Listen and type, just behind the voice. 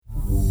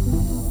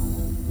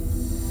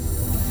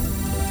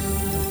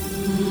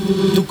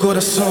Tu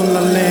corazón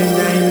la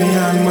leña y mi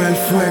alma el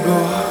fuego.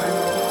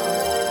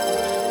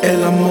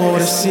 El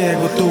amor es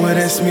ciego, tú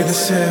eres mi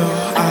deseo.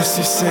 Así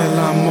es el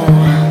amor.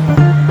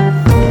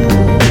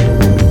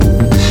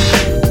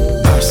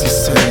 Así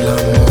es el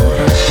amor.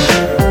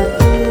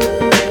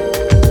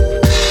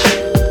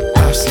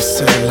 Así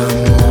es el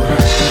amor.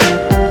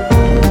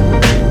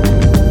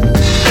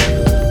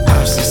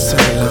 Así es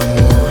el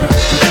amor.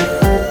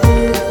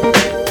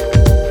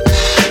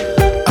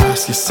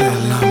 Así es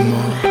el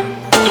amor.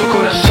 Tu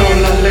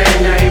corazón la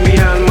leña y mi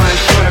alma el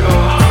fuego.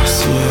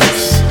 Así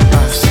es,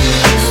 así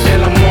es.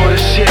 El amor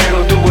es ciego,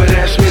 tú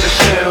eres mi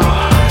deseo.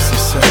 Así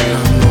es el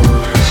amor.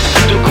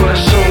 Tu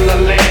corazón la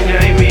leña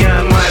y mi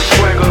alma el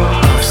fuego.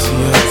 Así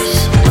es,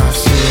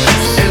 así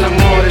es. El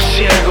amor es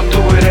ciego, tú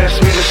eres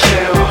mi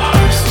deseo.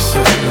 Así es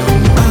el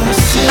amor.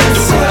 Así es.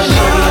 Tu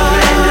corazón la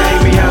leña y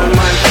mi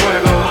alma el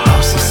fuego.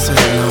 Así es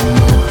el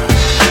amor.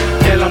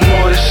 El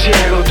amor es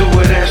ciego, tú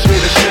eres mi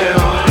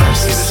deseo.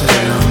 Así es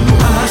el amor.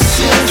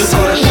 Así es. Tu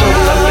corazón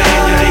la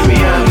leña y mi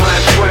alma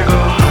el fuego.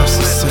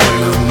 Así es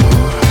el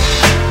amor.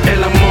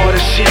 El amor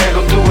es ciego,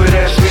 tú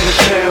eres mi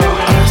deseo.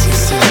 Así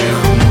es el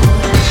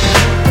amor.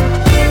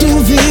 Tú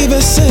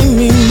vives en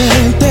mi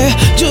mente,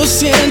 yo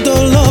siento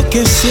lo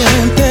que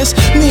sientes,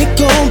 mi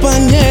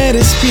compañera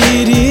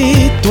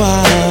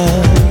espiritual.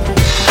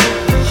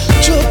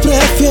 Yo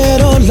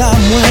prefiero la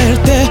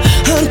muerte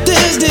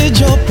antes de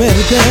yo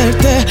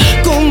perderte,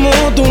 como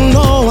tú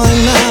no hay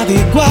nadie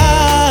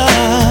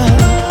igual.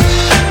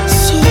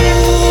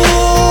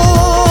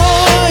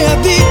 Soy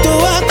adicto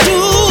a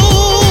tu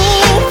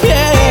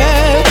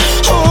piel.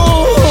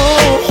 Oh,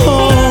 oh,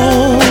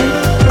 oh.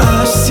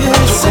 Así Tu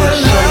es el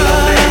corazón la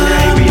leña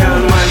y mi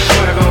alma el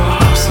fuego.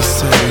 Así es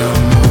el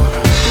amor.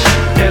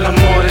 El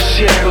amor es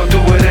ciego, tú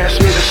eres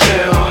mi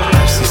deseo.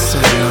 Así es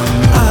el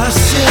amor.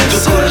 Así Tu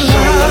es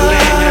corazón la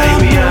leña y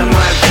mi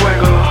alma el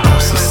fuego.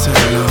 Así es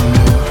el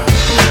amor.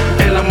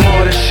 El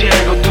amor es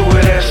ciego, tú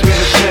eres mi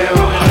deseo.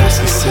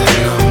 Así es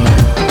el amor.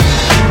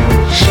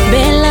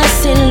 Velas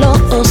en lo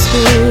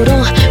oscuro,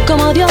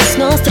 como Dios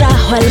nos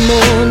trajo al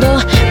mundo.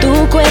 Tu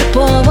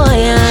cuerpo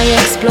voy a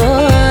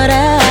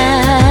explorar.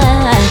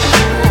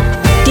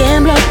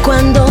 Tiemblo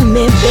cuando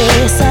me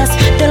besas,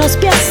 de los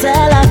pies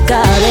a la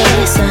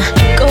cabeza.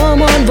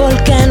 Como un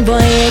volcán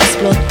voy a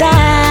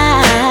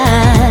explotar.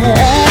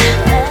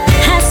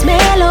 Hazme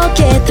lo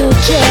que tú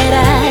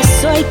quieras,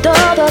 soy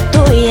todo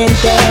tuyo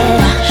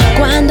entera.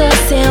 Cuando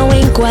sea o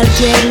en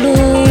cualquier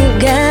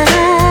lugar.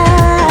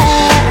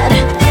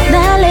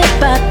 Dale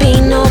papi,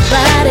 no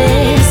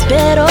pares,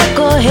 pero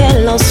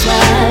cógelo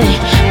suave,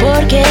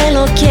 porque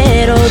lo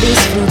quiero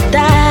disfrutar.